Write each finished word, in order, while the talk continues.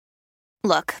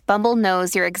Look, Bumble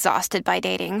knows you're exhausted by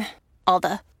dating. All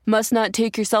the must not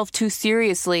take yourself too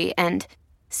seriously and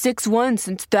 6'1"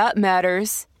 since that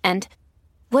matters. And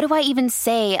what do I even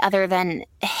say other than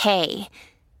hey?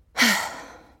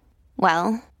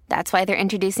 Well, that's why they're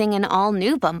introducing an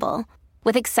all-new Bumble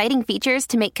with exciting features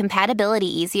to make compatibility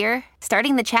easier,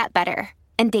 starting the chat better,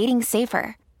 and dating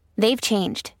safer. They've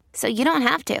changed, so you don't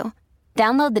have to.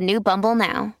 Download the new Bumble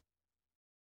now.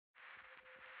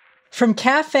 From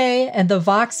Cafe and the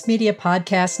Vox Media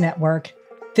Podcast Network,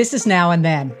 this is Now and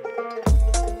Then.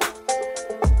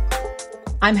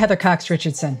 I'm Heather Cox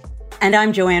Richardson. And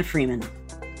I'm Joanne Freeman.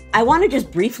 I want to just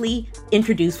briefly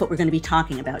introduce what we're going to be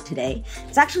talking about today.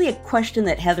 It's actually a question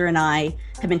that Heather and I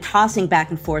have been tossing back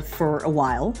and forth for a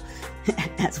while,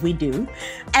 as we do.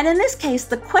 And in this case,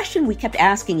 the question we kept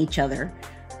asking each other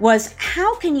was,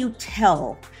 how can you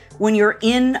tell when you're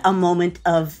in a moment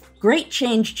of great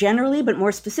change generally, but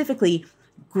more specifically,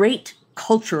 great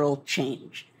cultural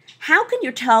change? How can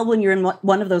you tell when you're in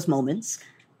one of those moments?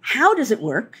 How does it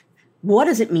work? What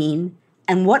does it mean?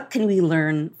 And what can we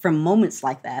learn from moments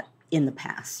like that in the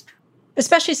past?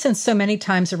 Especially since so many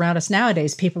times around us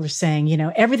nowadays, people are saying,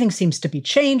 everything seems to be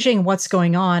changing, what's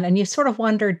going on? And you sort of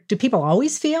wonder, do people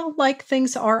always feel like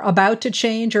things are about to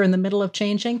change or in the middle of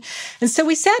changing? And so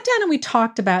we sat down and we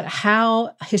talked about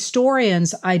how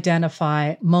historians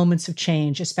identify moments of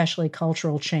change, especially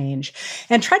cultural change,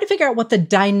 and try to figure out what the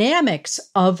dynamics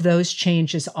of those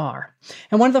changes are.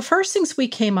 And one of the first things we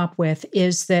came up with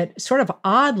is that, sort of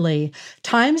oddly,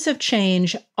 times of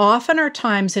change often are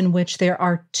times in which there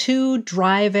are two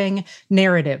driving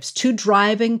narratives, two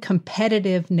driving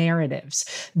competitive narratives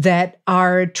that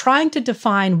are trying to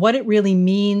define what it really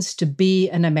means to be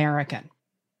an American.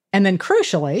 And then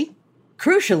crucially,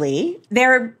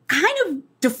 they're kind of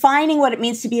defining what it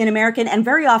means to be an American, and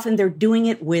very often they're doing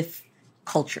it with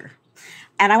culture.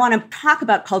 And I want to talk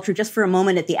about culture just for a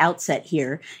moment at the outset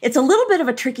here. It's a little bit of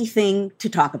a tricky thing to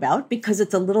talk about because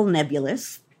it's a little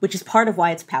nebulous, which is part of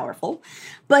why it's powerful.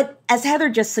 But as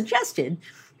Heather just suggested,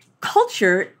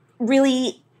 culture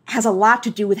really has a lot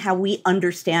to do with how we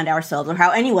understand ourselves, or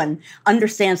how anyone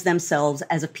understands themselves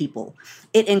as a people.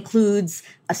 It includes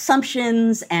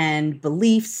assumptions and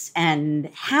beliefs and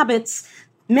habits,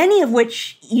 many of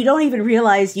which you don't even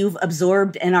realize you've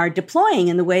absorbed and are deploying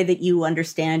in the way that you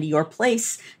understand your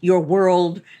place, your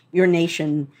world, your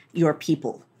nation, your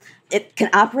people. It can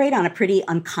operate on a pretty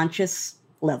unconscious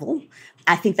level.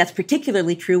 I think that's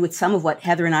particularly true with some of what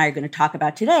Heather and I are going to talk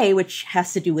about today, which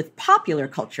has to do with popular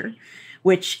culture,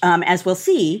 which, as we'll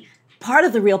see, part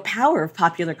of the real power of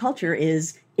popular culture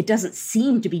is it doesn't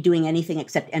seem to be doing anything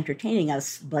except entertaining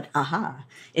us, but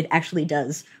it actually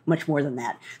does much more than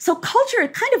that. So culture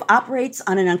kind of operates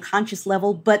on an unconscious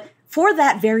level, but for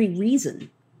that very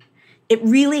reason, it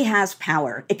really has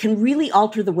power. It can really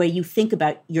alter the way you think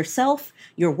about yourself,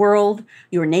 your world,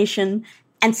 your nation.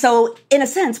 And so, in a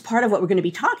sense, part of what we're going to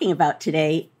be talking about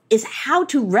today is how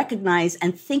to recognize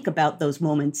and think about those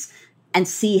moments and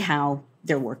see how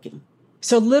they're working.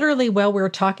 So literally, while we're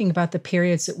talking about the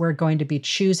periods that we're going to be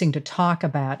choosing to talk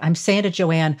about, I'm saying to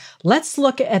Joanne, let's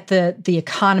look at the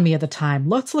economy of the time.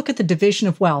 Let's look at the division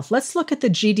of wealth. Let's look at the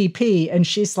GDP. And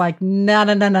she's like, no.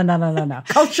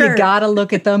 Culture. You got to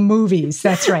look at the movies.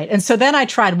 That's right. And so then I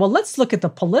tried, let's look at the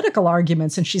political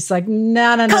arguments. And she's like,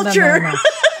 no.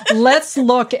 Let's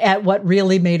look at what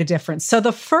really made a difference. So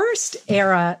the first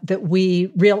era that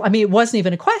it wasn't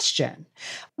even a question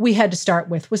we had to start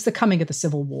with was the coming of the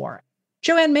Civil War.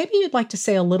 Joanne, maybe you'd like to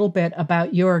say a little bit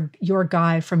about your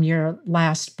guy from your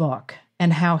last book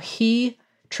and how he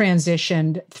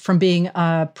transitioned from being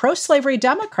a pro-slavery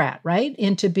Democrat, right,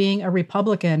 into being a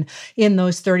Republican in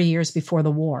those 30 years before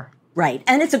the war. Right.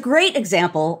 And it's a great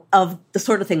example of the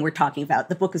sort of thing we're talking about.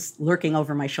 The book is lurking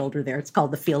over my shoulder there. It's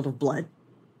called The Field of Blood.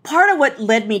 Part of what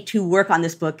led me to work on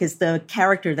this book is the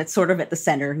character that's sort of at the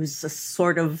center, who's a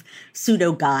sort of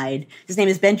pseudo-guide. His name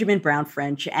is Benjamin Brown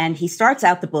French, and he starts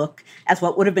out the book as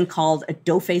what would have been called a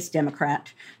dough-faced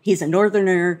Democrat. He's a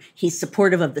Northerner. He's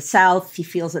supportive of the South. He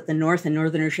feels that the North and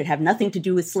Northerners should have nothing to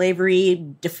do with slavery,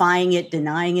 defying it,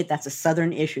 denying it. That's a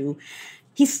Southern issue.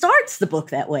 He starts the book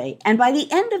that way, and by the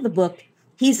end of the book,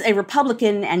 he's a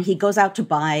Republican, and he goes out to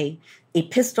buy a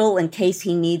pistol in case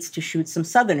he needs to shoot some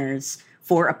Southerners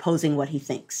for opposing what he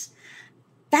thinks.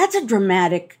 That's a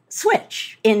dramatic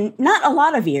switch. In not a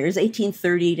lot of years,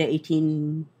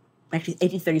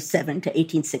 1837 to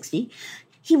 1860,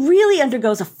 he really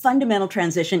undergoes a fundamental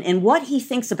transition in what he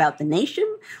thinks about the nation,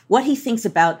 what he thinks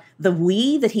about the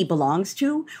we that he belongs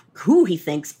to, who he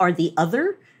thinks are the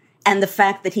other, and the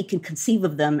fact that he can conceive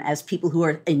of them as people who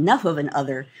are enough of an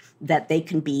other that they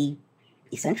can be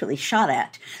essentially shot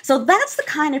at. So that's the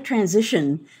kind of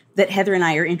transition that Heather and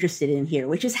I are interested in here,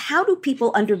 which is how do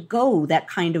people undergo that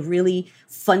kind of really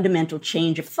fundamental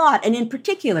change of thought? And in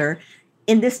particular,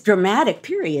 in this dramatic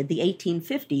period, the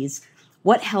 1850s,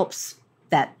 what helps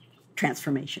that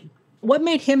transformation? What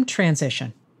made him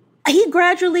transition? He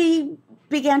gradually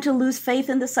began to lose faith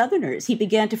in the Southerners. He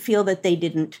began to feel that they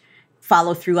didn't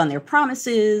follow through on their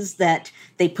promises, that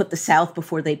they put the South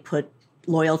before they put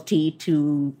loyalty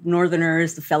to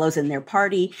Northerners, the fellows in their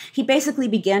party. He basically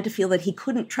began to feel that he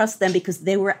couldn't trust them because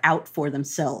they were out for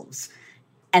themselves.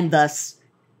 And thus,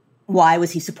 why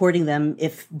was he supporting them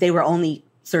if they were only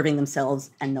serving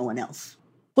themselves and no one else?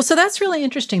 Well, so that's really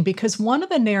interesting because one of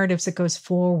the narratives that goes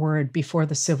forward before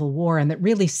the Civil War and that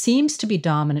really seems to be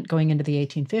dominant going into the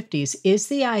 1850s is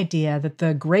the idea that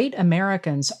the great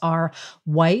Americans are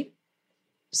white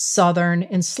Southern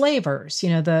enslavers,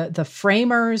 the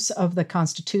framers of the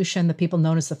Constitution, the people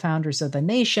known as the founders of the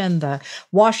nation, the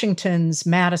Washingtons,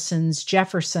 Madisons,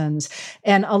 Jeffersons,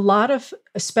 and a lot of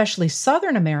especially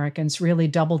Southern Americans really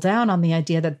double down on the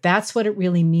idea that that's what it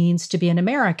really means to be an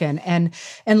American. And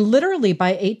literally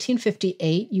by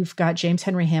 1858, you've got James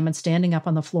Henry Hammond standing up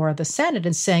on the floor of the Senate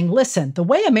and saying, listen, the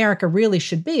way America really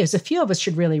should be is a few of us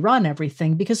should really run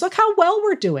everything because look how well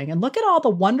we're doing. And look at all the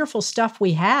wonderful stuff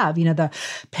we have, the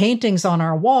paintings on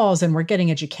our walls, and we're getting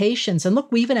educations. And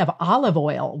look, we even have olive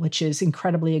oil, which is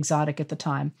incredibly exotic at the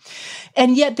time.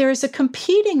 And yet there is a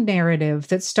competing narrative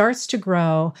that starts to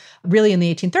grow really in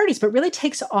the 1830s, but really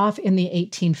takes off in the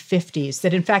 1850s,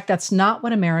 that in fact, that's not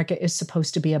what America is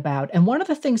supposed to be about. And one of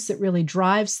the things that really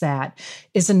drives that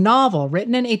is a novel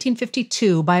written in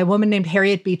 1852 by a woman named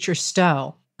Harriet Beecher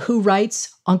Stowe, who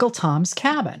writes Uncle Tom's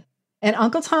Cabin. And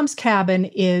Uncle Tom's Cabin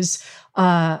is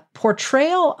a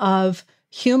portrayal of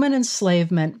human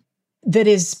enslavement that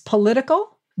is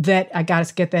political, that I got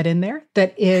to get that in there,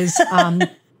 that is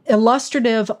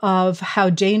illustrative of how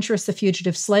dangerous the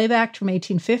Fugitive Slave Act from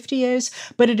 1850 is,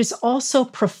 but it is also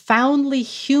profoundly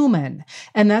human.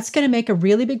 And that's going to make a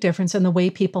really big difference in the way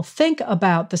people think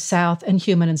about the South and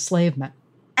human enslavement.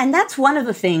 And that's one of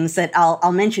the things that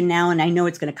I'll mention now, and I know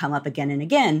it's going to come up again and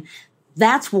again.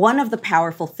 That's one of the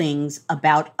powerful things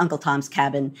about Uncle Tom's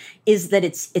Cabin is that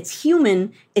it's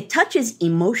human. It touches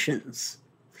emotions.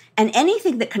 And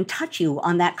anything that can touch you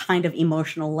on that kind of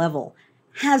emotional level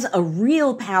has a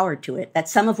real power to it.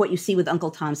 That's some of what you see with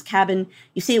Uncle Tom's Cabin.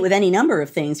 You see it with any number of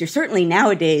things. You're certainly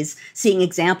nowadays seeing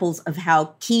examples of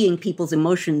how keying people's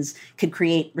emotions can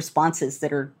create responses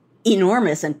that are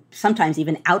enormous and sometimes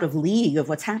even out of league of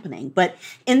what's happening. But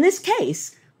in this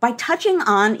case, by touching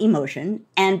on emotion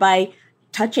and by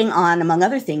touching on, among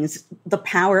other things, the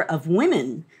power of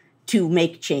women to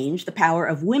make change, the power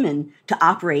of women to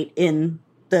operate in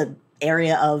the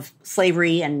area of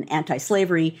slavery and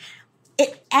anti-slavery,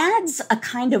 it adds a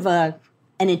kind of an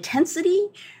intensity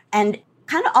and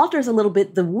kind of alters a little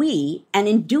bit the we, and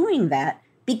in doing that,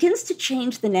 begins to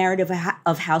change the narrative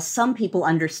of how some people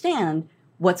understand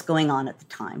what's going on at the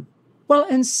time. Well,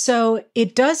 and so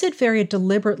it does it very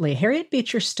deliberately. Harriet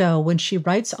Beecher Stowe, when she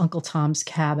writes Uncle Tom's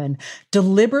Cabin,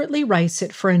 deliberately writes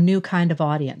it for a new kind of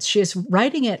audience. She is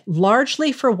writing it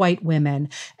largely for white women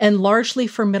and largely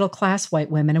for middle-class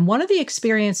white women. And one of the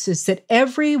experiences that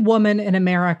every woman in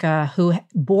America who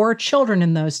bore children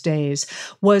in those days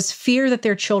was fear that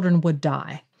their children would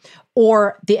die,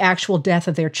 or the actual death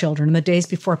of their children. In the days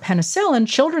before penicillin,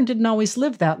 children didn't always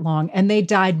live that long, and they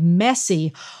died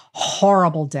messy,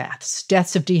 horrible deaths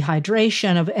of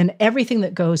dehydration, and everything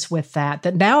that goes with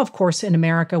that now, of course, in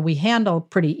America, we handle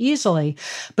pretty easily,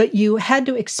 but you had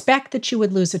to expect that you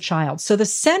would lose a child. So the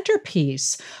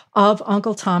centerpiece of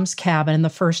Uncle Tom's Cabin in the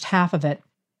first half of it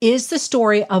is the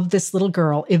story of this little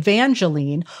girl,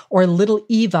 Evangeline, or Little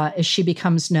Eva, as she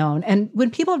becomes known. And when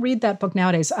people read that book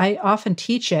nowadays, I often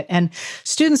teach it, and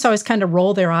students always kind of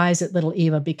roll their eyes at Little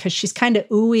Eva because she's kind of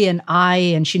ooey and eye,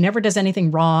 and she never does anything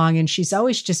wrong, and she's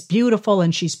always just beautiful,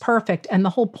 and she's perfect. And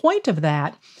the whole point of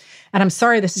that, and I'm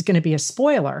sorry this is going to be a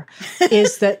spoiler,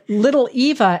 is that little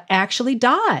Eva actually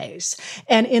dies.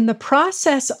 And in the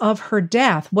process of her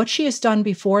death, what she has done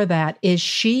before that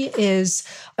is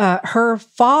her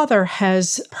father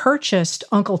has purchased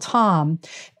Uncle Tom,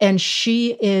 and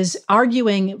she is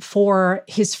arguing for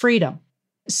his freedom.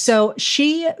 so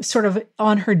she sort of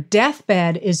on her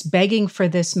deathbed is begging for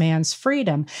this man's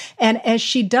freedom. And as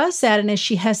she does that, and as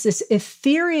she has this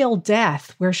ethereal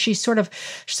death where she sort of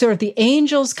the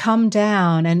angels come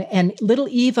down and little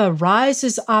Eva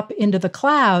rises up into the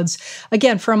clouds.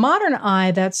 Again, for a modern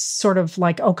eye, that's sort of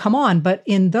like, oh, come on. But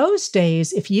in those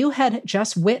days, if you had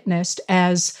just witnessed,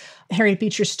 as Harriet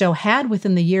Beecher Stowe had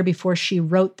within the year before she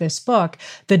wrote this book,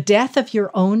 the death of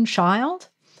your own child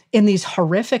in these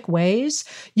horrific ways,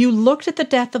 you looked at the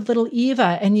death of little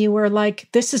Eva and you were like,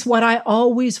 this is what I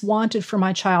always wanted for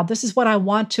my child. This is what I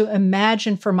want to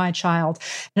imagine for my child.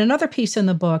 And another piece in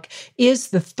the book is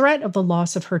the threat of the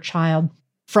loss of her child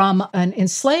from an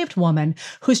enslaved woman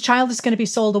whose child is going to be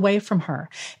sold away from her.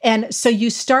 And so you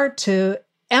start to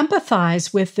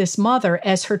empathize with this mother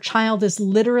as her child is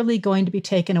literally going to be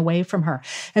taken away from her.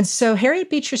 And so Harriet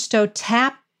Beecher Stowe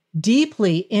tapped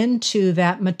deeply into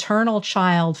that maternal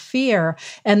child fear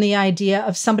and the idea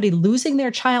of somebody losing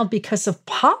their child because of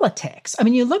politics. I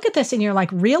mean, you look at this and you're like,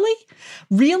 really?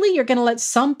 Really? You're going to let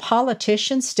some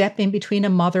politician step in between a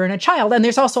mother and a child? And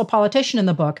there's also a politician in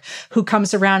the book who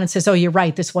comes around and says, oh, you're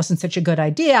right. This wasn't such a good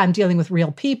idea. I'm dealing with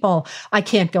real people. I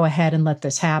can't go ahead and let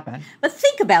this happen. But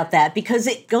think about that, because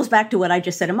it goes back to what I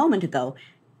just said a moment ago.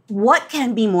 What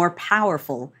can be more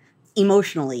powerful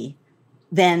emotionally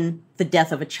than the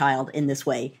death of a child in this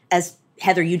way? As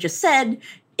Heather, you just said,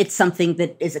 it's something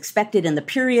that is expected in the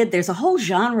period. There's a whole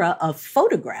genre of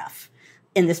photograph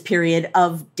in this period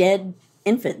of dead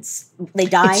infants. They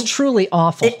die. It's truly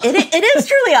awful. It is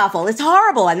truly awful. It's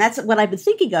horrible. And that's what I've been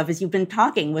thinking of as you've been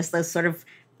talking, was those sort of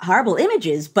horrible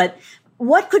images. But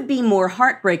what could be more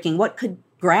heartbreaking? What could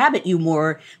grab at you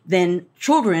more than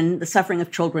children, the suffering of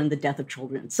children, the death of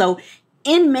children? So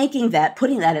in making that,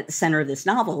 putting that at the center of this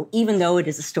novel, even though it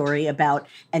is a story about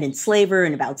an enslaver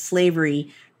and about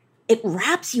slavery, it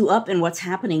wraps you up in what's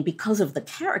happening because of the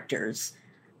characters.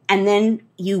 And then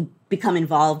you become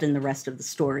involved in the rest of the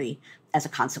story as a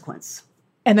consequence.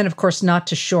 And then, of course, not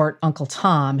to short Uncle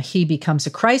Tom, he becomes a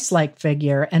Christ-like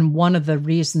figure. And one of the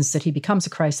reasons that he becomes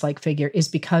a Christ-like figure is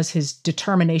because his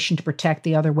determination to protect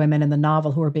the other women in the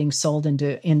novel who are being sold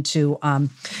into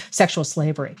sexual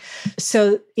slavery.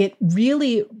 So it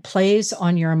really plays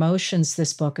on your emotions,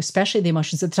 this book, especially the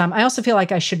emotions at the time. I also feel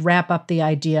like I should wrap up the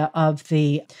idea of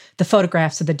the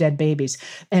photographs of the dead babies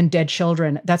and dead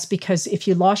children. That's because if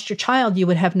you lost your child, you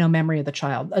would have no memory of the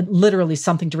child, literally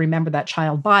something to remember that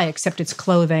child by, except it's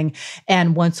clothing.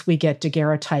 And once we get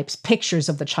daguerreotypes, pictures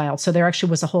of the child. So there actually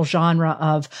was a whole genre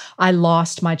of, I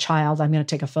lost my child, I'm going to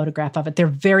take a photograph of it. They're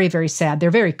very, very sad. They're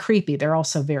very creepy. They're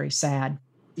also very sad.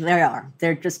 They are.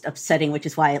 They're just upsetting, which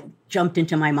is why it jumped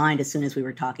into my mind as soon as we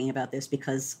were talking about this,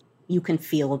 because you can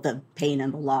feel the pain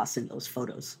and the loss in those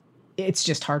photos. It's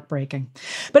just heartbreaking.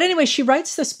 But anyway, she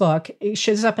writes this book. It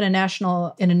shows up in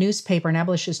a newspaper, an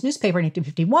abolitionist newspaper in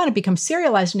 1851. It becomes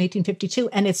serialized in 1852.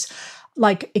 And it's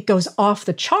like it goes off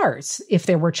the charts, if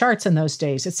there were charts in those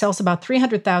days. It sells about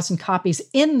 300,000 copies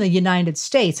in the United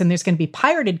States, and there's going to be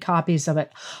pirated copies of it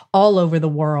all over the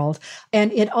world.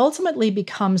 And it ultimately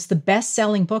becomes the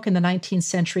best-selling book in the 19th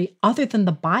century other than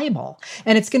the Bible.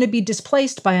 And it's going to be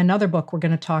displaced by another book we're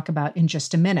going to talk about in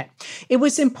just a minute. It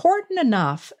was important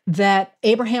enough that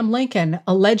Abraham Lincoln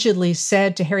allegedly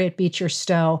said to Harriet Beecher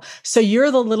Stowe, so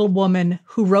you're the little woman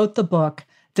who wrote the book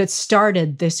that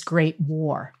started this great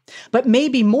war. But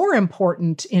maybe more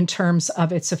important in terms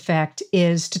of its effect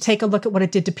is to take a look at what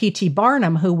it did to P.T.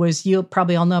 Barnum, who was, you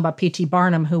probably all know about P.T.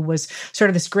 Barnum, who was sort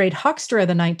of this great huckster of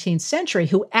the 19th century,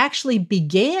 who actually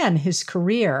began his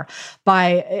career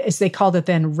by, as they called it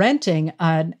then, renting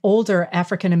an older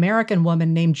African-American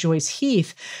woman named Joyce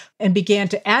Heath and began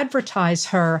to advertise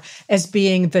her as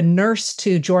being the nurse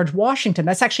to George Washington.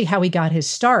 That's actually how he got his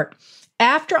start.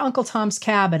 After Uncle Tom's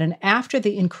Cabin and after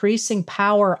the increasing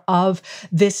power of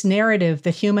this narrative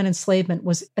that human enslavement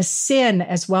was a sin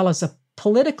as well as a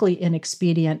politically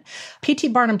inexpedient, P.T.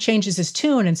 Barnum changes his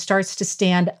tune and starts to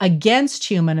stand against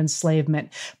human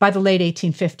enslavement by the late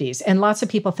 1850s. And lots of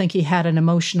people think he had an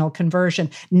emotional conversion.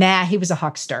 Nah, he was a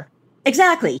huckster.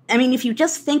 Exactly. I mean, if you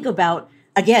just think about,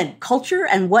 again, culture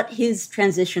and what his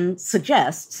transition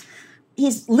suggests,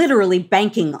 he's literally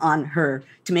banking on her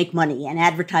to make money and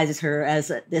advertises her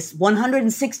as this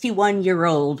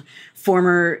 161-year-old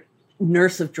former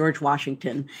nurse of George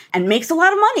Washington and makes a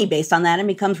lot of money based on that and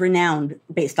becomes renowned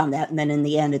based on that. And then in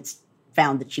the end, it's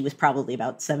found that she was probably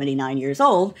about 79 years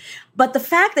old. But the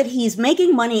fact that he's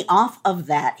making money off of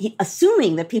that,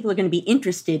 assuming that people are going to be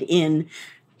interested in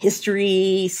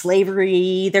history,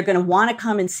 slavery, they're going to want to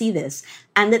come and see this.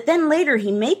 And that then later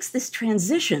he makes this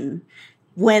transition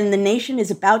when the nation is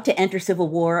about to enter civil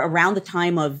war around the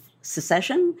time of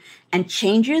secession and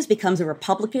changes, becomes a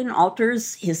Republican,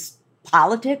 alters his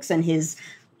politics and his,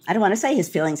 I don't want to say his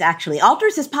feelings actually,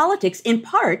 alters his politics in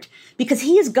part because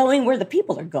he is going where the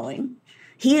people are going.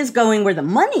 He is going where the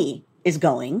money is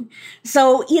going.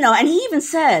 So, and he even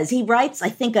says, he writes, I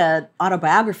think, a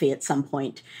autobiography at some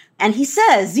point. And he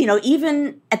says,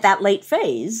 even at that late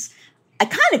phase, I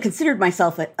kind of considered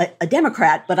myself a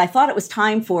Democrat, but I thought it was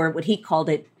time for what he called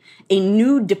it, a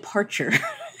new departure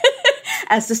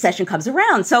as secession comes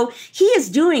around. So he is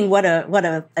doing what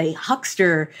a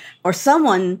huckster or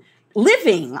someone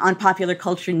living on popular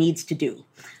culture needs to do.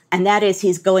 And that is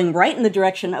he's going right in the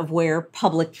direction of where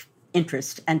public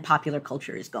interest and popular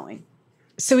culture is going.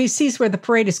 So he sees where the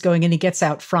parade is going and he gets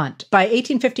out front. By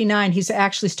 1859, he's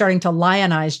actually starting to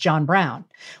lionize John Brown,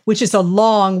 which is a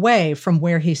long way from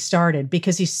where he started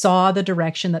because he saw the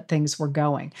direction that things were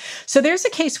going. So there's a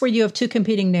case where you have two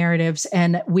competing narratives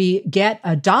and we get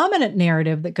a dominant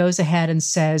narrative that goes ahead and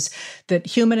says that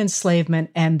human enslavement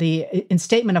and the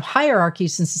instatement of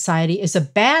hierarchies in society is a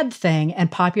bad thing and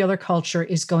popular culture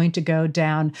is going to go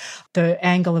down the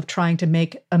angle of trying to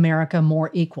make America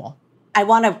more equal. I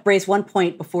want to raise one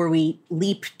point before we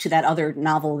leap to that other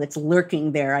novel that's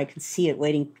lurking there. I can see it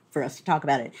waiting for us to talk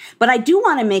about it. But I do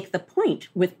want to make the point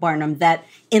with Barnum that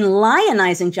in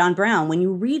lionizing John Brown, when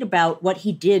you read about what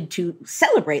he did to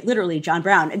celebrate literally John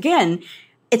Brown, again,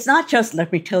 it's not just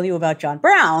let me tell you about John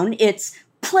Brown, it's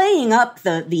playing up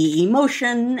the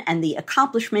emotion and the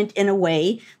accomplishment in a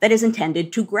way that is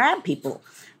intended to grab people.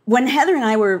 When Heather and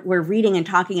I were reading and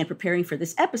talking and preparing for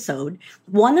this episode,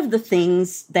 one of the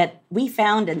things that we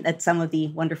found and that some of the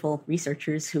wonderful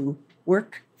researchers who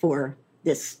work for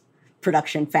this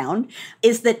production found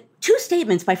is that two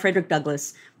statements by Frederick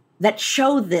Douglass that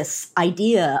show this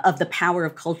idea of the power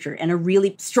of culture in a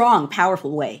really strong,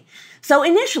 powerful way. So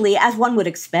initially, as one would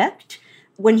expect,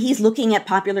 when he's looking at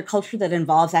popular culture that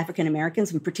involves African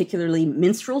Americans, and particularly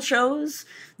minstrel shows,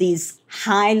 these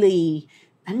highly,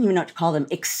 I don't even know what to call them,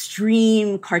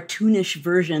 extreme cartoonish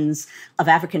versions of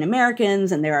African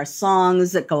Americans. And there are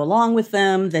songs that go along with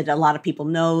them that a lot of people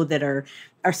know that are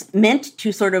meant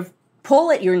to sort of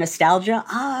pull at your nostalgia.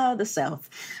 The South.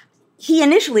 He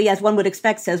initially, as one would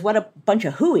expect, says, what a bunch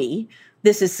of hooey.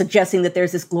 This is suggesting that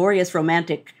there's this glorious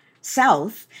romantic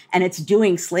South and it's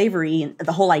doing slavery and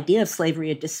the whole idea of slavery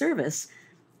a disservice.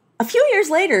 A few years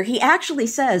later, he actually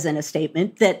says in a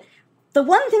statement that the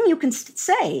one thing you can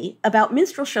say about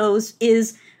minstrel shows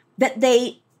is that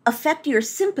they affect your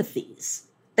sympathies.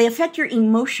 They affect your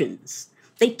emotions.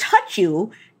 They touch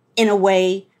you in a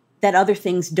way that other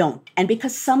things don't. And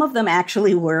because some of them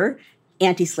actually were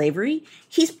anti-slavery,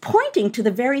 he's pointing to the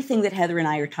very thing that Heather and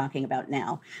I are talking about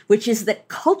now, which is that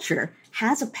culture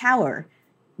has a power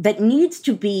that needs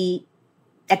to be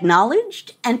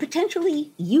acknowledged and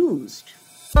potentially used.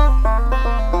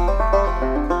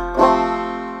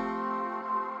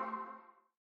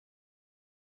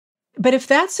 But if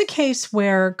that's a case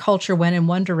where culture went in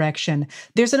one direction,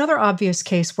 there's another obvious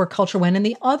case where culture went in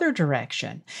the other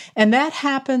direction. And that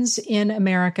happens in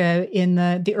America in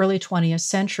the early 20th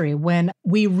century when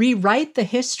we rewrite the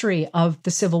history of the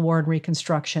Civil War and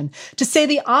Reconstruction to say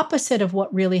the opposite of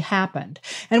what really happened.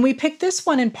 And we picked this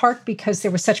one in part because there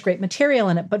was such great material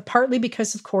in it, but partly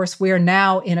because, of course, we are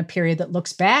now in a period that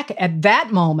looks back at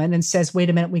that moment and says, wait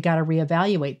a minute, we got to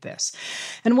reevaluate this.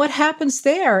 And what happens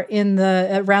there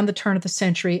around the turn of the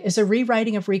century is a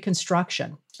rewriting of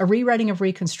Reconstruction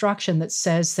that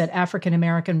says that African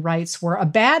American rights were a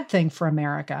bad thing for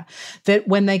America, that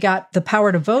when they got the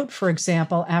power to vote, for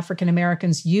example, African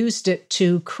Americans used it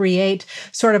to create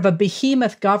sort of a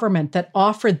behemoth government that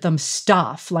offered them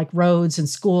stuff like roads and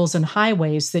schools and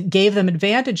highways that gave them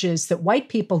advantages that white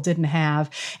people didn't have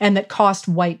and that cost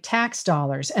white tax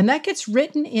dollars. And that gets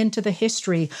written into the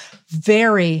history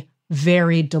very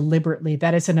deliberately.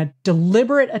 That is a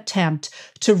deliberate attempt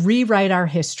to rewrite our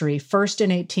history, first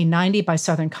in 1890 by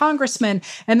Southern congressmen,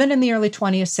 and then in the early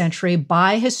 20th century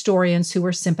by historians who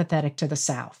were sympathetic to the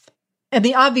South. And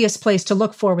the obvious place to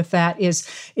look for with that is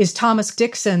Thomas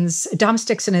Dixon. Thomas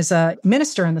Dixon is a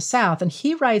minister in the South, and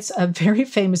he writes a very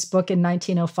famous book in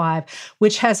 1905,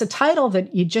 which has a title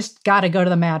that you just got to go to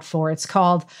the mat for. It's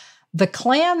called The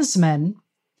Klansman,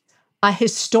 A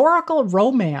Historical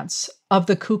Romance of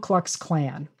the Ku Klux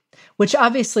Klan, which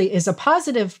obviously is a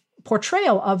positive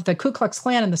portrayal of the Ku Klux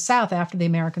Klan in the South after the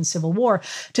American Civil War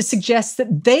to suggest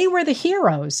that they were the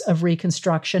heroes of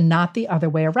Reconstruction, not the other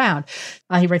way around.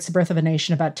 He writes The Birth of a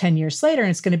Nation about 10 years later, and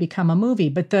it's going to become a movie.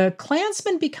 But the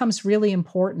Klansman becomes really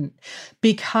important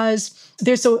because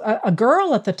there's a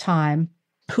girl at the time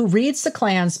who reads The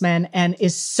Klansman and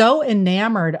is so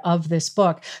enamored of this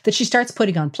book that she starts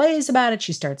putting on plays about it.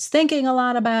 She starts thinking a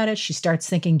lot about it. She starts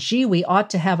thinking, gee, we ought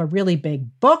to have a really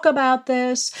big book about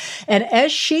this. And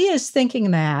as she is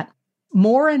thinking that,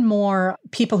 more and more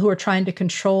people who are trying to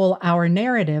control our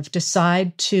narrative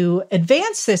decide to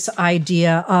advance this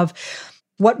idea of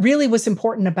what really was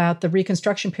important about the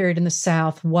Reconstruction period in the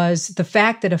South was the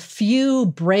fact that a few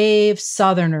brave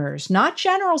Southerners, not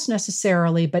generals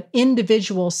necessarily, but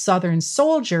individual Southern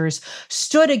soldiers,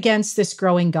 stood against this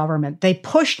growing government. They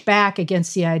pushed back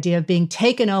against the idea of being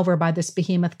taken over by this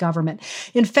behemoth government.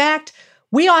 In fact,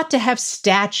 we ought to have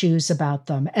statues about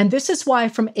them. And this is why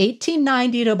from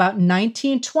 1890 to about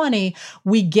 1920,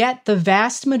 we get the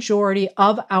vast majority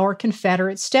of our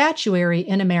Confederate statuary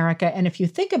in America. And if you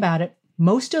think about it,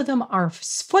 most of them are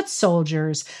foot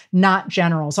soldiers, not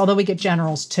generals, although we get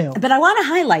generals too. But I want to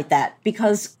highlight that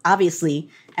because obviously,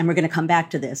 and we're going to come back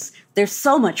to this, there's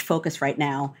so much focus right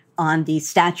now on these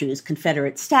statues,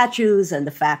 Confederate statues, and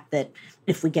the fact that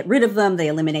if we get rid of them, they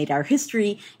eliminate our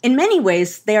history. In many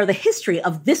ways, they are the history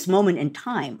of this moment in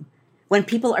time when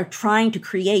people are trying to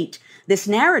create this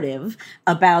narrative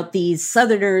about these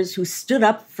Southerners who stood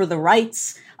up for the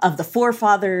rights of the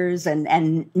forefathers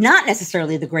and not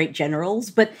necessarily the great generals,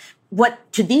 but what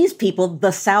to these people,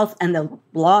 the South and the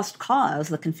lost cause,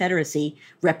 the Confederacy,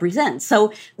 represents.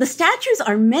 So the statues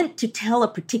are meant to tell a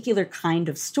particular kind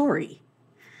of story.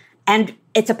 And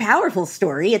it's a powerful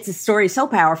story. It's a story so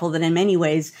powerful that in many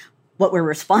ways, what we're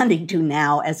responding to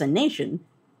now as a nation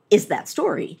is that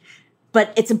story.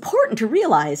 But it's important to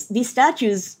realize these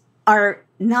statues are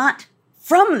not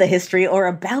from the history or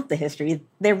about the history.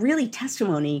 They're really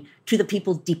testimony to the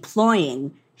people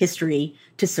deploying history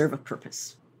to serve a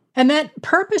purpose. And that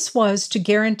purpose was to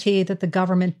guarantee that the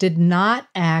government did not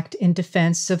act in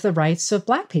defense of the rights of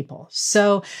Black people.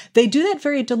 So they do that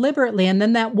very deliberately. And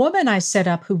then that woman I set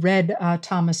up who read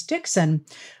Thomas Dixon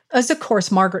is, of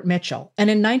course, Margaret Mitchell. And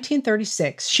in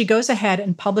 1936, she goes ahead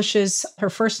and publishes her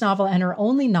first novel and her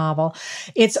only novel.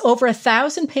 It's over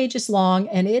 1,000 pages long,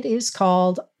 and it is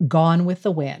called Gone with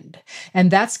the Wind.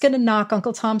 And that's going to knock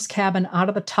Uncle Tom's Cabin out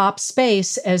of the top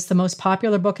space as the most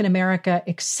popular book in America,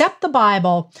 except the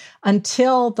Bible,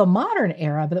 until the modern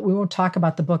era, but we won't talk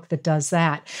about the book that does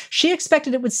that. She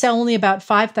expected it would sell only about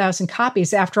 5,000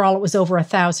 copies. After all, it was over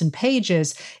 1,000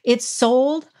 pages. It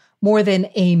sold more than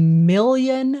 1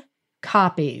 million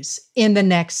copies in the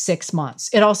next 6 months.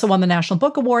 It also won the National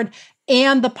Book Award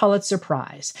and the Pulitzer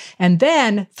Prize. And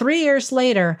then 3 years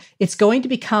later, it's going to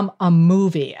become a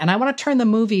movie. And I want to turn the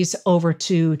movies over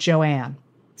to Joanne.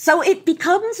 So it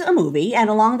becomes a movie, and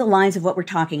along the lines of what we're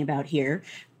talking about here,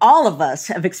 all of us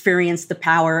have experienced the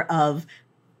power of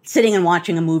sitting and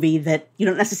watching a movie that you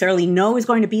don't necessarily know is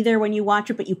going to be there when you watch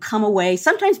it, but you come away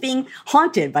sometimes being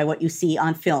haunted by what you see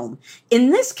on film. In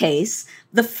this case,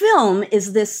 the film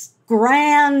is this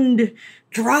grand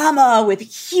drama with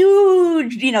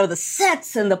huge, the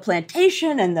sets and the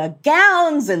plantation and the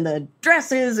gowns and the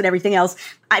dresses and everything else.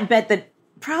 I bet that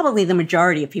probably the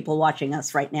majority of people watching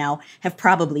us right now have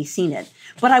probably seen it.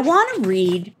 But I want to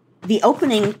read the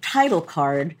opening title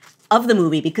card of the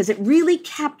movie because it really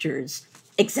captures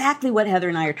exactly what Heather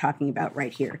and I are talking about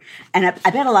right here. And I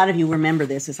bet a lot of you remember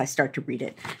this as I start to read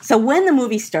it. So when the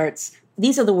movie starts,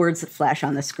 these are the words that flash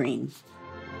on the screen.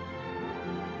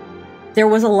 There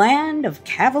was a land of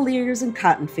cavaliers and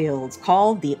cotton fields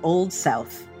called the Old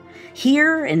South.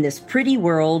 Here, in this pretty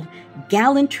world,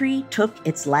 gallantry took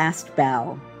its last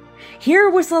bow. Here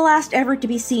was the last ever to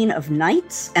be seen of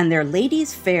knights and their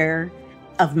ladies fair,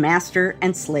 of master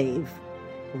and slave.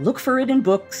 Look for it in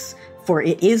books, for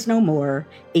it is no more,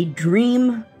 a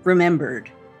dream remembered,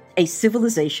 a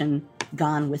civilization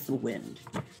gone with the wind.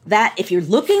 That, if you're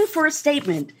looking for a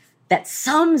statement that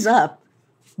sums up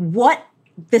what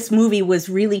this movie was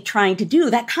really trying to do,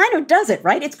 that kind of does it,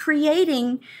 right? It's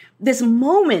creating this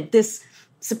moment, this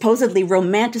supposedly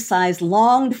romanticized,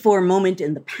 longed-for moment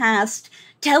in the past,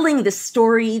 telling this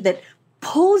story that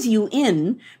pulls you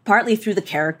in, partly through the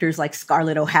characters like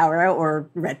Scarlett O'Hara or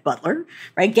Rhett Butler,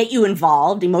 right? Get you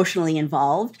involved, emotionally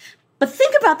involved. But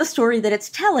think about the story that it's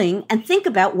telling and think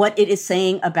about what it is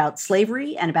saying about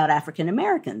slavery and about African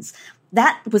Americans.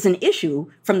 That was an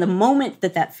issue from the moment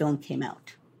that film came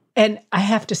out. And I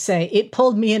have to say, it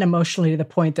pulled me in emotionally to the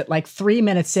point that 3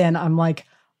 minutes in, I'm like,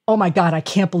 oh my God, I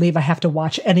can't believe I have to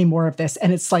watch any more of this.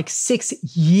 And it's like 6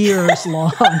 years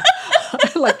long.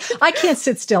 Like, I can't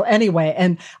sit still anyway.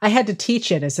 And I had to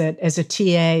teach it as a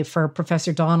TA for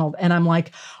Professor Donald. And I'm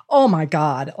like, oh my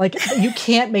God, like, you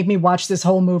can't make me watch this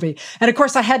whole movie. And of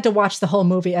course I had to watch the whole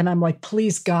movie, and I'm like,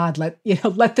 please God, let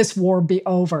this war be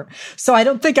over. So I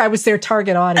don't think I was their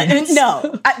target audience.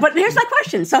 No, but here's my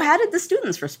question. So how did the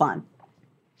students respond?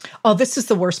 Oh, this is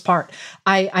the worst part.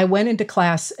 I went into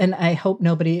class, and I hope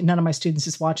none of my students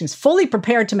is watching this, fully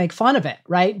prepared to make fun of it,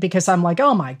 right? Because I'm like,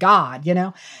 oh my God,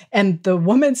 And the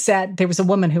woman there was a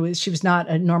woman she was not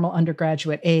a normal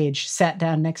undergraduate age, sat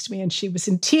down next to me, and she was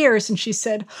in tears, and she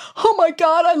said, oh my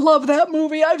God, I love that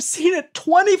movie. I've seen it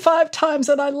 25 times,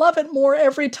 and I love it more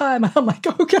every time. And I'm like,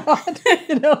 oh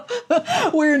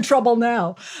God, we're in trouble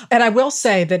now. And I will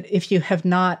say that if you have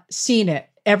not seen it,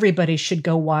 everybody should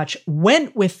go watch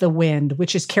Went with the Wind,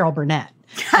 which is Carol Burnett.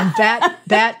 And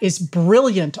that is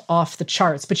brilliant off the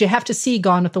charts. But you have to see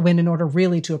Gone with the Wind in order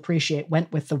really to appreciate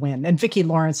Went with the Wind. And Vicki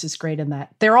Lawrence is great in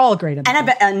that. They're all great in that. And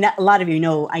I bet a lot of you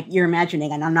know, you're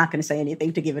imagining, and I'm not going to say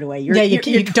anything to give it away. You're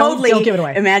totally don't give it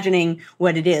away. Imagining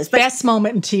what it is. But best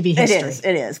moment in TV history.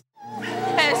 It is.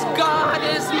 As God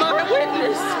is my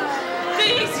witness,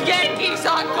 these Yankees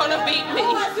aren't going to beat me.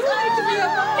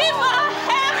 If I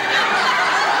have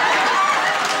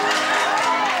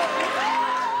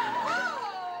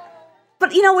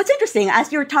But what's interesting,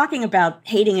 as you were talking about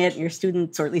hating it, your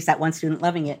students, or at least that one student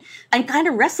loving it, I'm kind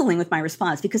of wrestling with my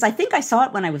response, because I think I saw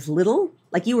it when I was little.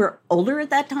 Like, you were older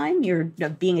at that time. You're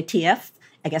being a TF,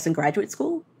 I guess, in graduate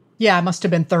school. Yeah, I must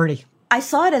have been 30. I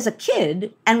saw it as a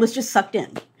kid and was just sucked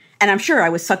in. And I'm sure I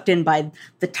was sucked in by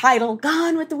the title,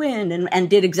 Gone with the Wind, and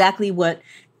did exactly what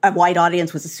a white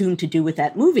audience was assumed to do with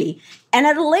that movie. And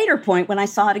at a later point, when I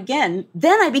saw it again,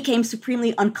 then I became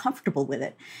supremely uncomfortable with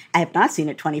it. I have not seen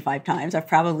it 25 times. I've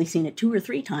probably seen it 2 or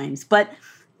 3 times. But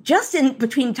just in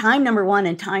between time number 1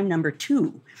 and time number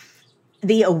 2,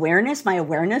 my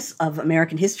awareness of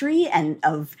American history and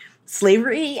of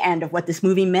slavery and of what this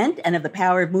movie meant and of the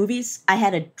power of movies, I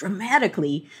had a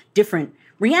dramatically different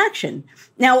reaction.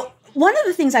 Now, one of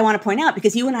the things I want to point out,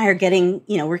 because you and I are getting,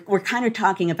 we're kind of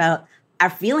talking about our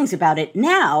feelings about it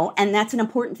now, and that's an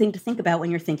important thing to think about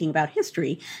when you're thinking about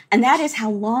history, and that is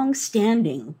how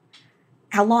long-lasting,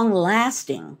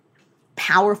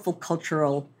 powerful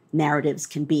cultural narratives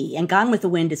can be. And Gone with the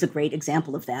Wind is a great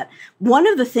example of that. One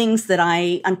of the things that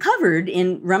I uncovered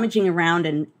in rummaging around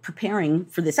and preparing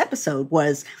for this episode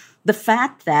was the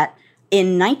fact that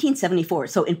in 1974,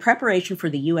 so in preparation for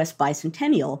the U.S.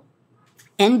 bicentennial,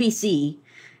 NBC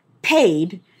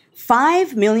paid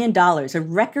 $5 million, a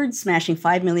record-smashing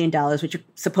 $5 million, which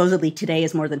supposedly today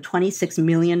is more than $26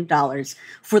 million,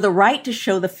 for the right to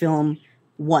show the film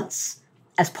once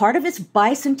as part of its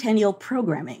bicentennial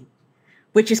programming,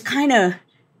 which is kind of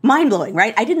mind-blowing,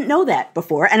 right? I didn't know that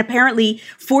before. And apparently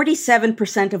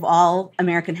 47% of all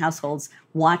American households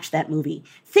watch that movie.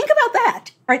 Think about that,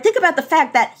 right? Think about the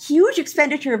fact that huge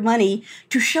expenditure of money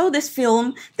to show this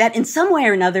film that in some way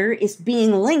or another is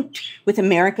being linked with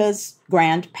America's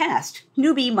grand past.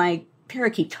 Newbie, my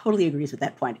parakeet, totally agrees with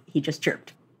that point. He just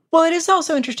chirped. Well, it is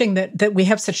also interesting that we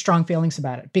have such strong feelings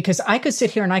about it, because I could sit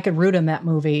here and I could root in that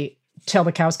movie till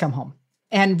the cows come home.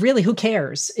 And really, who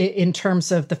cares in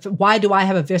terms of why do I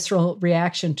have a visceral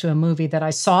reaction to a movie that I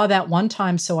saw that one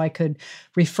time so I could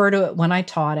refer to it when I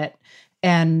taught it?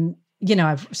 And,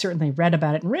 I've certainly read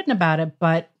about it and written about it,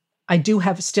 but I do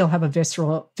still have a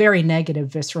very negative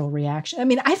visceral reaction. I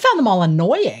mean, I found them all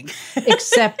annoying,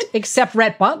 except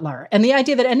Rhett Butler. And the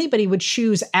idea that anybody would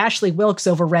choose Ashley Wilkes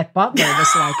over Rhett Butler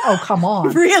was like, oh, come on.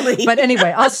 Really? But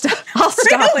anyway, I'll stop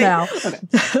Really? now. Okay.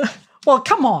 Well,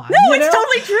 come on. No, it's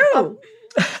totally true.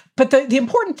 But the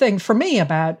important thing for me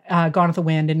about Gone with the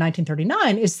Wind in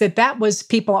 1939 is that was,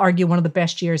 people argue, one of the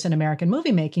best years in American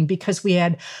movie making, because we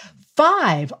had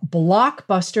 5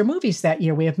 blockbuster movies that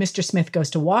year. We have Mr. Smith Goes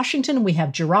to Washington. We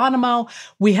have Geronimo.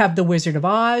 We have The Wizard of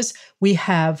Oz. We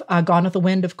have Gone with the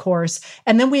Wind, of course.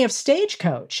 And then we have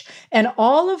Stagecoach. And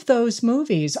all of those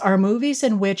movies are movies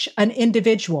in which an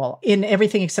individual, in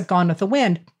everything except Gone with the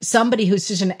Wind, somebody who's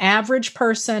just an average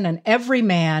person, an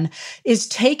everyman, is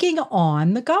taking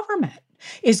on the government,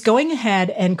 is going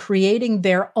ahead and creating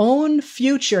their own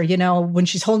future, when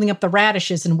she's holding up the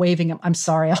radishes and waving them. I'm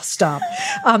sorry, I'll stop.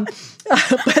 But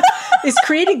is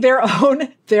creating their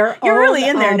own. You're really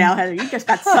in there now, Heather. You just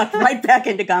got sucked right back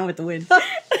into Gone with the Wind.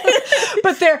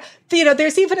 But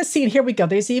there's even a scene, here we go.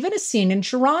 There's even a scene in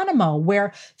Geronimo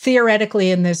where theoretically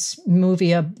in this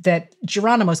movie that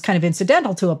Geronimo is kind of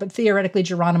incidental to it, but theoretically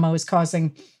Geronimo is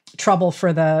causing trouble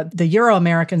for the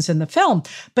Euro-Americans in the film,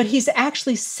 but he's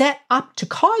actually set up to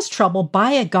cause trouble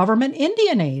by a government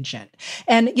Indian agent.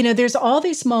 And, there's all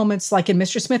these moments like in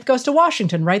Mr. Smith Goes to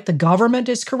Washington, right? The government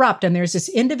is corrupt. And there's this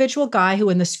individual guy who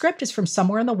in the script is from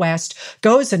somewhere in the West,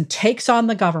 goes and takes on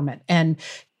the government. And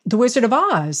The Wizard of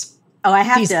Oz, oh, I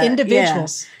have these to,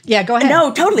 individuals. Yeah, go ahead.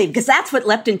 No, totally, because that's what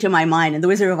leapt into my mind in The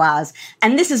Wizard of Oz.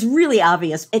 And this is really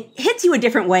obvious. It hits you a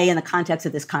different way in the context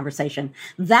of this conversation.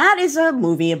 That is a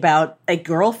movie about a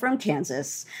girl from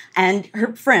Kansas and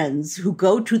her friends who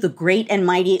go to the great and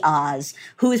mighty Oz,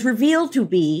 who is revealed to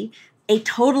be a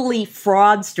totally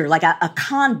fraudster, like a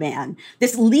con man.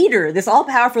 This leader, this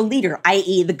all-powerful leader,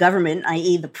 i.e. the government,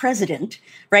 i.e. the president,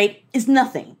 right, is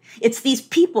nothing. It's these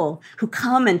people who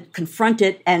come and confront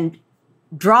it and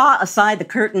draw aside the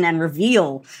curtain and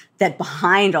reveal that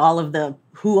behind all of the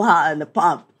hoo-ha and the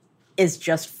pomp is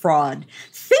just fraud.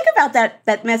 Think about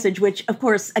that message, which, of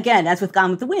course, again, as with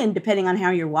Gone with the Wind, depending on how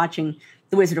you're watching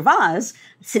The Wizard of Oz,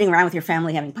 sitting around with your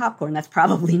family having popcorn, that's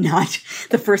probably not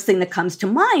the first thing that comes to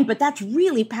mind, but that's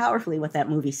really powerfully what that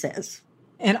movie says.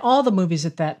 And all the movies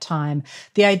at that time,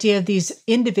 the idea of these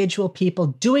individual people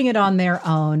doing it on their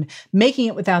own, making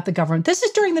it without the government. This is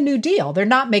during the New Deal. They're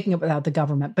not making it without the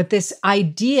government, but this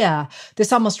idea,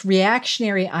 this almost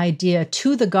reactionary idea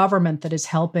to the government that is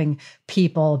helping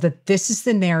people, that this is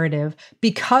the narrative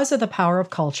because of the power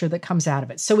of culture that comes out of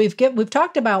it. So we've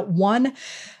talked about one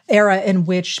era in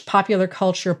which popular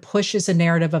culture pushes a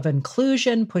narrative of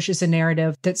inclusion, pushes a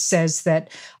narrative that says that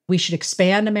we should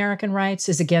expand American rights,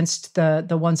 is against the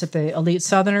ones that the elite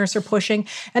Southerners are pushing.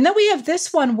 And then we have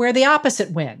this one where the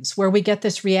opposite wins, where we get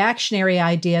this reactionary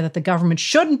idea that the government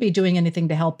shouldn't be doing anything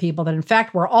to help people, that in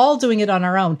fact we're all doing it on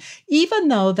our own, even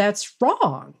though that's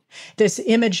wrong. This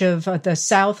image of the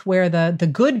South where the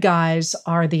good guys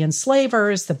are the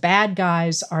enslavers, the bad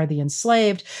guys are the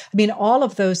enslaved. I mean, all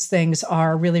of those things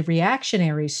are really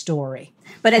reactionary story.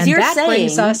 But as you're saying,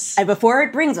 before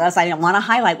it brings us, I want to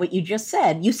highlight what you just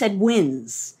said. You said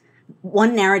wins.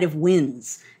 One narrative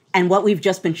wins. And what we've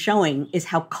just been showing is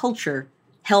how culture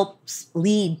helps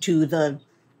lead to the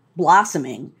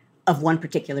blossoming of one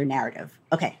particular narrative.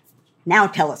 Okay, now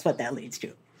tell us what that leads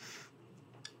to.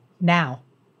 Now.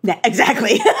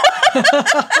 Exactly.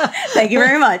 Thank you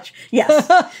very much. Yes.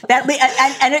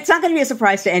 And it's not going to be a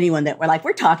surprise to anyone that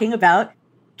we're talking about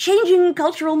changing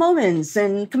cultural moments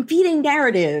and competing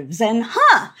narratives. And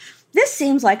this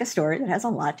seems like a story that has a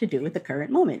lot to do with the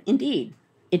current moment. Indeed,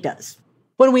 it does.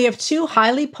 When we have two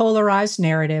highly polarized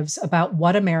narratives about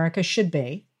what America should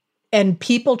be, and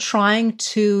people trying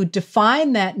to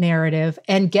define that narrative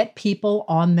and get people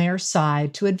on their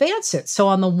side to advance it. So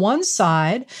on the one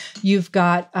side, you've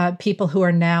got people who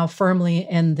are now firmly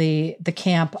in the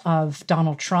camp of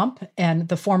Donald Trump and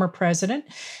the former president,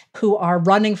 who are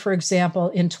running, for example,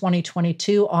 in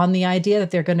 2022 on the idea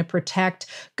that they're going to protect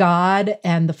God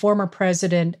and the former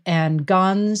president and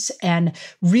guns, and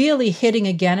really hitting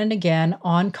again and again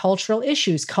on cultural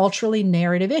issues, culturally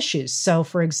narrative issues. So,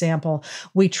 for example,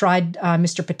 we tried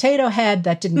Mr. Potato Head.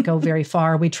 That didn't go very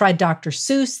far. We tried Dr.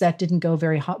 Seuss. That didn't go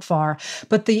very far.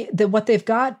 But what they've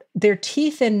got their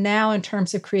teeth in now in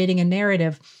terms of creating a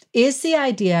narrative is the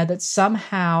idea that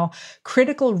somehow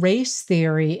critical race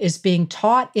theory is being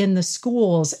taught in the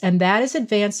schools, and that is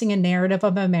advancing a narrative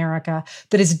of America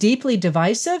that is deeply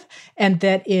divisive and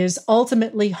that is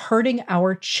ultimately hurting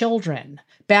our children.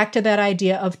 Back to that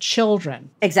idea of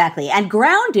children. Exactly. And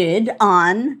grounded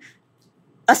on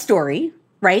a story,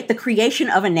 right? The creation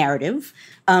of a narrative.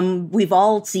 We've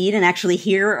all seen and actually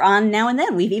hear on Now and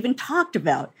Then. We've even talked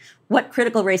about what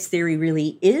critical race theory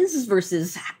really is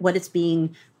versus what it's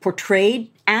being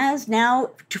portrayed as now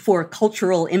for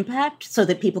cultural impact, so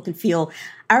that people can feel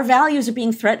our values are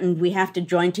being threatened. We have to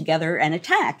join together and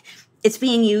attack. It's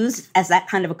being used as that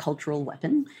kind of a cultural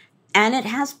weapon, and it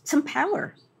has some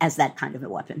power as that kind of a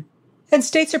weapon. And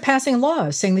states are passing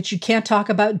laws saying that you can't talk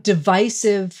about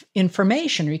divisive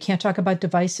information, or you can't talk about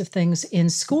divisive things in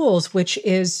schools, which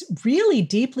is really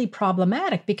deeply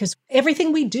problematic because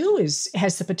everything we do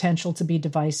has the potential to be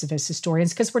divisive as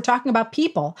historians, because we're talking about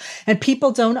people, and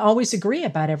people don't always agree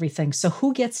about everything. So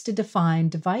who gets to define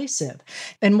divisive?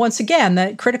 And once again,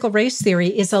 that critical race theory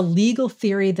is a legal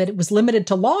theory that it was limited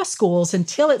to law schools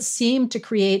until it seemed to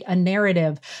create a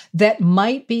narrative that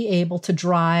might be able to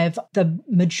drive the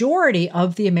majority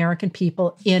of the American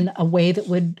people in a way that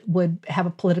would have a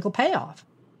political payoff.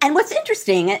 And what's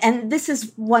interesting, and this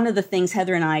is one of the things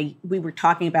Heather and we were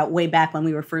talking about way back when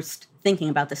we were first thinking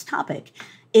about this topic,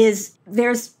 is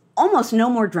there's almost no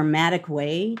more dramatic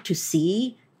way to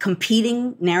see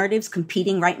competing narratives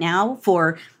competing right now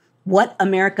for what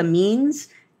America means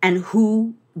and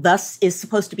who thus is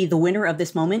supposed to be the winner of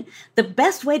this moment, the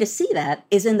best way to see that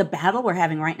is in the battle we're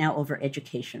having right now over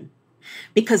education.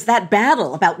 Because that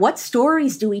battle about what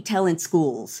stories do we tell in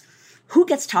schools, who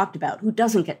gets talked about, who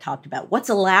doesn't get talked about, what's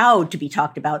allowed to be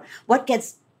talked about, what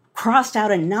gets crossed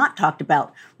out and not talked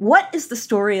about, what is the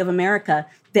story of America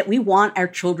that we want our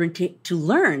children to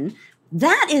learn,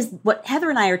 that is what Heather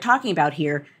and I are talking about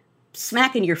here,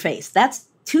 smack in your face. That's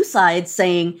two sides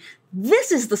saying,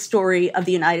 this is the story of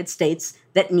the United States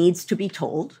that needs to be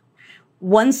told.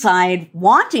 One side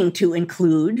wanting to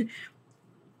include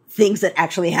things that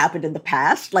actually happened in the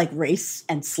past, like race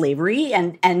and slavery,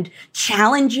 and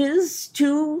challenges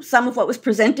to some of what was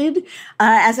presented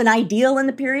as an ideal in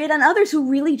the period, and others who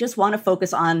really just want to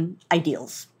focus on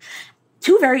ideals.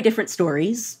 Two very different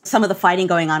stories. Some of the fighting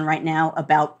going on right now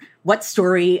about what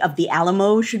story of the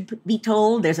Alamo should be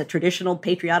told. There's a traditional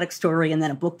patriotic story and then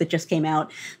a book that just came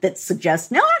out that suggests,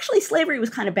 no, actually slavery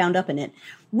was kind of bound up in it.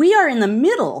 We are in the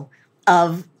middle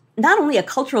of not only a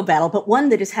cultural battle, but one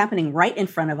that is happening right in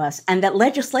front of us and that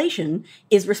legislation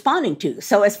is responding to.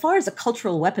 So as far as a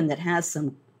cultural weapon that has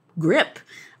some grip,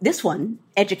 this one,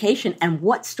 education and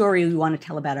what story we want to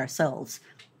tell about ourselves,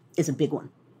 is a big one.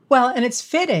 Well, and it's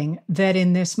fitting that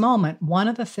in this moment, one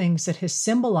of the things that has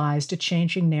symbolized a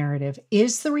changing narrative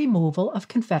is the removal of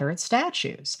Confederate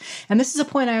statues. And this is a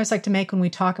point I always like to make when we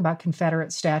talk about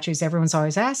Confederate statues. Everyone's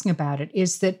always asking about it,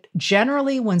 is that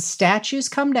generally when statues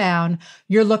come down,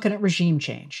 you're looking at regime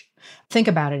change. Think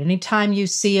about it. Anytime you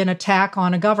see an attack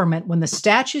on a government, when the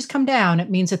statues come down, it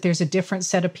means that there's a different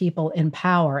set of people in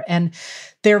power. And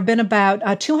there have been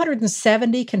about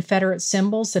 270 Confederate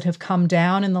symbols that have come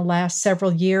down in the last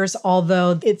several years,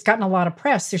 although it's gotten a lot of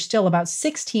press. There's still about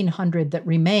 1,600 that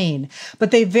remain,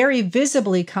 but they very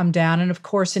visibly come down. And of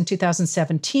course, in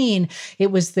 2017,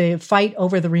 it was the fight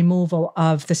over the removal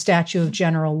of the statue of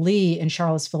General Lee in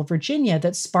Charlottesville, Virginia,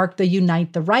 that sparked the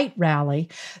Unite the Right rally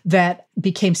that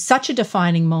became such a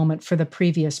defining moment for the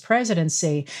previous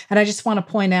presidency. And I just want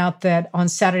to point out that on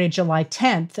Saturday, July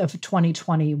 10th of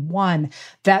 2021,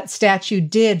 that statue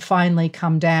did finally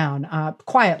come down,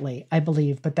 quietly, I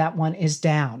believe, but that one is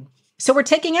down. So we're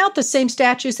taking out the same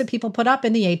statues that people put up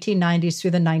in the 1890s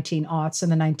through the 1900s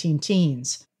and the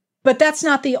 19-teens. But that's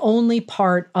not the only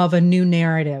part of a new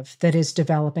narrative that is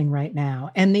developing right now.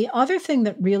 And the other thing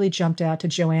that really jumped out to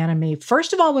Joanne and me,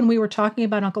 first of all, when we were talking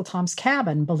about Uncle Tom's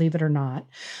Cabin, believe it or not,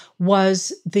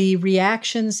 was the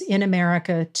reactions in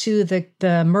America to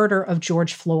the murder of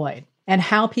George Floyd and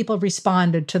how people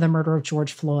responded to the murder of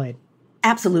George Floyd.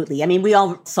 Absolutely. I mean, we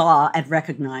all saw and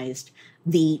recognized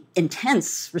the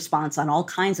intense response on all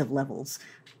kinds of levels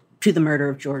to the murder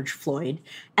of George Floyd,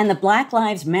 and the Black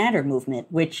Lives Matter movement,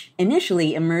 which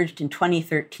initially emerged in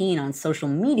 2013 on social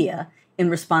media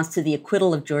in response to the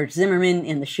acquittal of George Zimmerman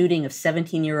in the shooting of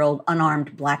 17-year-old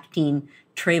unarmed Black teen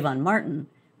Trayvon Martin,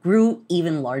 grew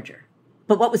even larger.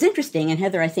 But what was interesting, and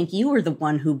Heather, I think you were the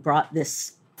one who brought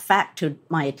this fact to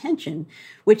my attention,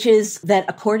 which is that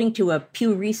according to a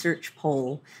Pew Research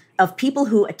poll of people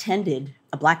who attended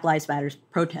a Black Lives Matter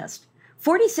protest,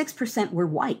 46% were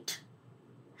white,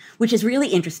 which is really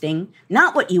interesting,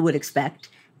 not what you would expect,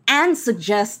 and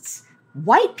suggests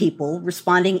white people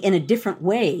responding in a different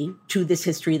way to this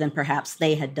history than perhaps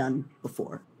they had done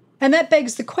before. And that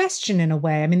begs the question in a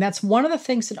way. I mean, that's one of the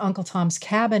things that Uncle Tom's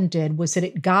Cabin did, was that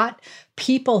it got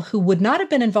people who would not have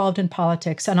been involved in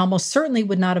politics and almost certainly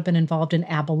would not have been involved in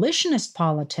abolitionist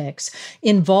politics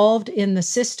involved in the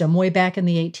system way back in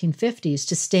the 1850s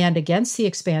to stand against the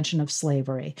expansion of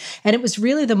slavery. And it was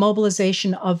really the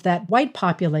mobilization of that white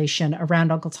population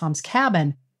around Uncle Tom's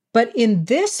Cabin. But in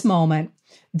this moment,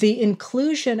 the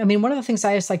inclusion, I mean, one of the things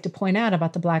I just like to point out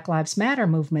about the Black Lives Matter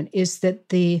movement is that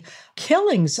the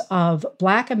killings of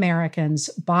Black Americans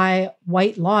by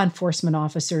white law enforcement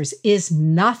officers is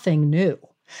nothing new.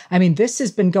 I mean, this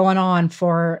has been going on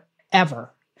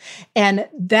forever. And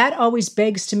that always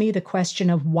begs to me the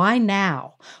question of why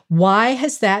now? Why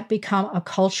has that become a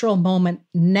cultural moment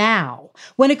now,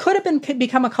 when it could have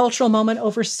become a cultural moment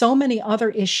over so many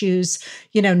other issues,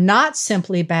 not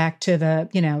simply back to the,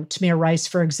 Tamir Rice,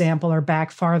 for example, or back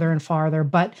farther and farther,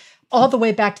 but all the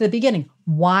way back to the beginning.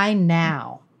 Why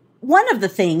now? One of the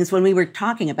things when we were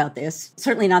talking about this,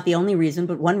 certainly not the only reason,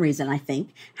 but one reason I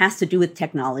think, has to do with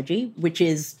technology, which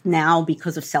is now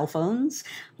because of cell phones.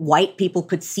 White people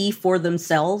could see for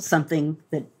themselves something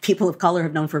that people of color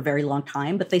have known for a very long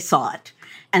time, but they saw it.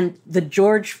 And the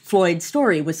George Floyd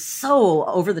story was so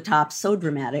over the top, so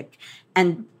dramatic,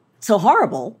 and so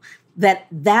horrible that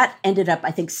ended up,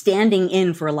 I think, standing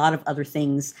in for a lot of other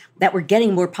things that were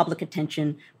getting more public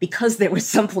attention because there was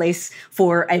some place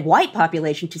for a white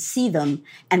population to see them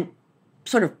and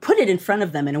sort of put it in front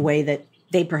of them in a way that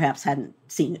they perhaps hadn't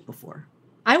seen it before.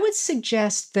 I would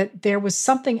suggest that there was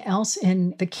something else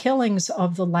in the killings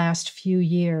of the last few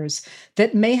years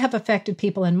that may have affected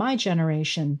people in my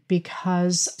generation,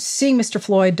 because seeing Mr.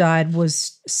 Floyd died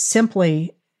was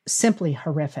simply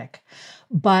horrific.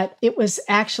 But it was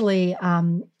actually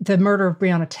the murder of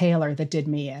Breonna Taylor that did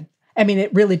me in. I mean,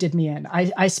 it really did me in.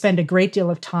 I spend a great deal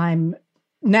of time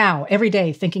now, every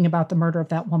day, thinking about the murder of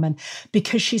that woman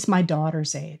because she's my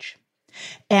daughter's age.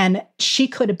 And she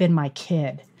could have been my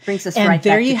kid. Brings us and right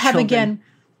there back you to have children. again,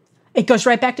 it goes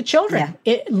right back to children.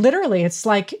 Yeah. It literally, it's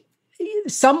like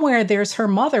somewhere there's her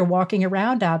mother walking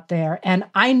around out there. And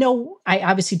I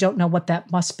obviously don't know what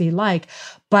that must be like,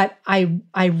 but I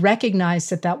recognize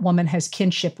that woman has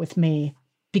kinship with me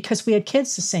because we had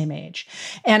kids the same age.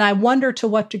 And I wonder to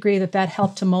what degree that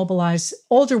helped to mobilize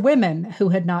older women who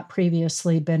had not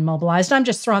previously been mobilized. I'm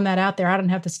just throwing that out there. I don't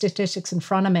have the statistics in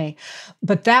front of me,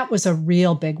 but that was a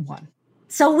real big one.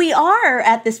 So we are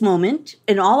at this moment,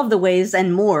 in all of the ways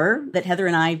and more that Heather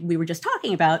and we were just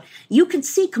talking about, you can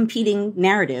see competing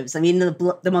narratives. I mean,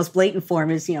 the most blatant form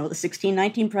is, the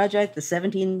 1619 Project, the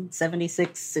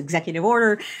 1776 Executive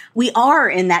Order. We are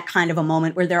in that kind of a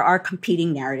moment where there are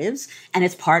competing narratives, and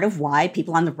it's part of why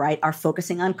people on the right are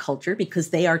focusing on culture, because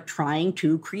they are trying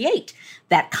to create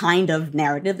that kind of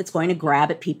narrative that's going to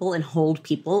grab at people and hold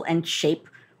people and shape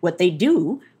what they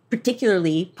do,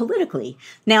 particularly politically.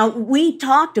 Now, we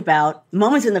talked about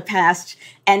moments in the past,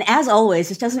 and as always,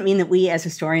 this doesn't mean that we as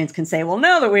historians can say, well,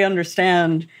 now that we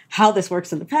understand how this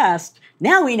works in the past,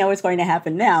 now we know what's going to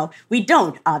happen now. We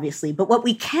don't, obviously, but what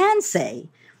we can say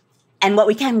and what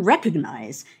we can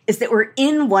recognize is that we're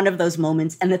in one of those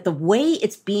moments, and that the way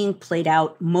it's being played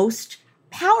out most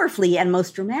powerfully and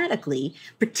most dramatically,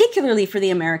 particularly for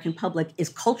the American public, is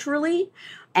culturally.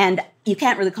 And you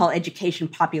can't really call education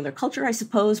popular culture, I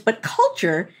suppose, but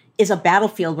culture is a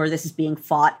battlefield where this is being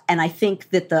fought. And I think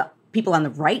that the people on the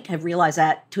right have realized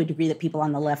that to a degree that people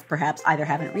on the left perhaps either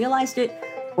haven't realized it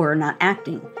or are not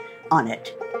acting on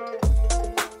it.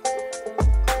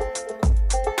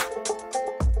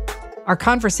 Our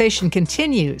conversation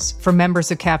continues for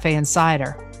members of Cafe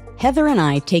Insider. Heather and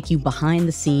I take you behind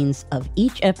the scenes of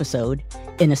each episode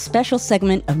in a special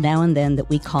segment of Now and Then that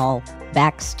we call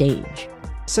Backstage.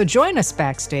 So join us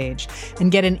backstage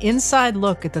and get an inside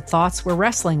look at the thoughts we're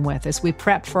wrestling with as we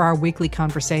prep for our weekly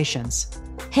conversations.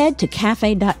 Head to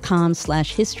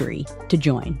cafe.com/history to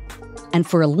join. And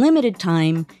for a limited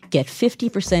time, get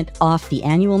 50% off the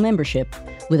annual membership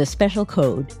with a special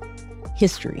code,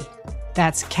 HISTORY.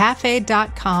 That's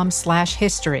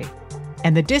cafe.com/history.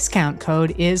 And the discount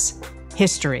code is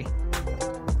HISTORY.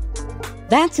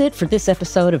 That's it for this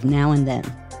episode of Now and Then.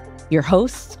 Your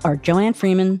hosts are Joanne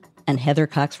Freeman and Heather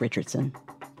Cox Richardson.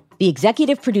 The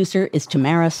executive producer is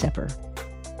Tamara Sepper.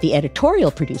 The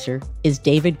editorial producer is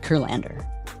David Kurlander.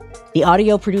 The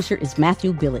audio producer is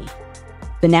Matthew Billy.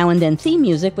 The Now and Then theme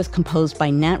music was composed by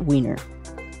Nat Weiner.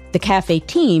 The Cafe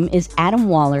team is Adam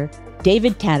Waller,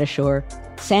 David Tatasciore,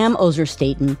 Sam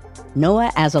Ozer-Staten,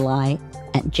 Noah Azulai,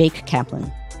 and Jake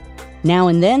Kaplan. Now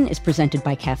and Then is presented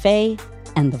by Cafe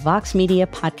and the Vox Media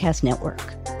Podcast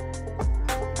Network.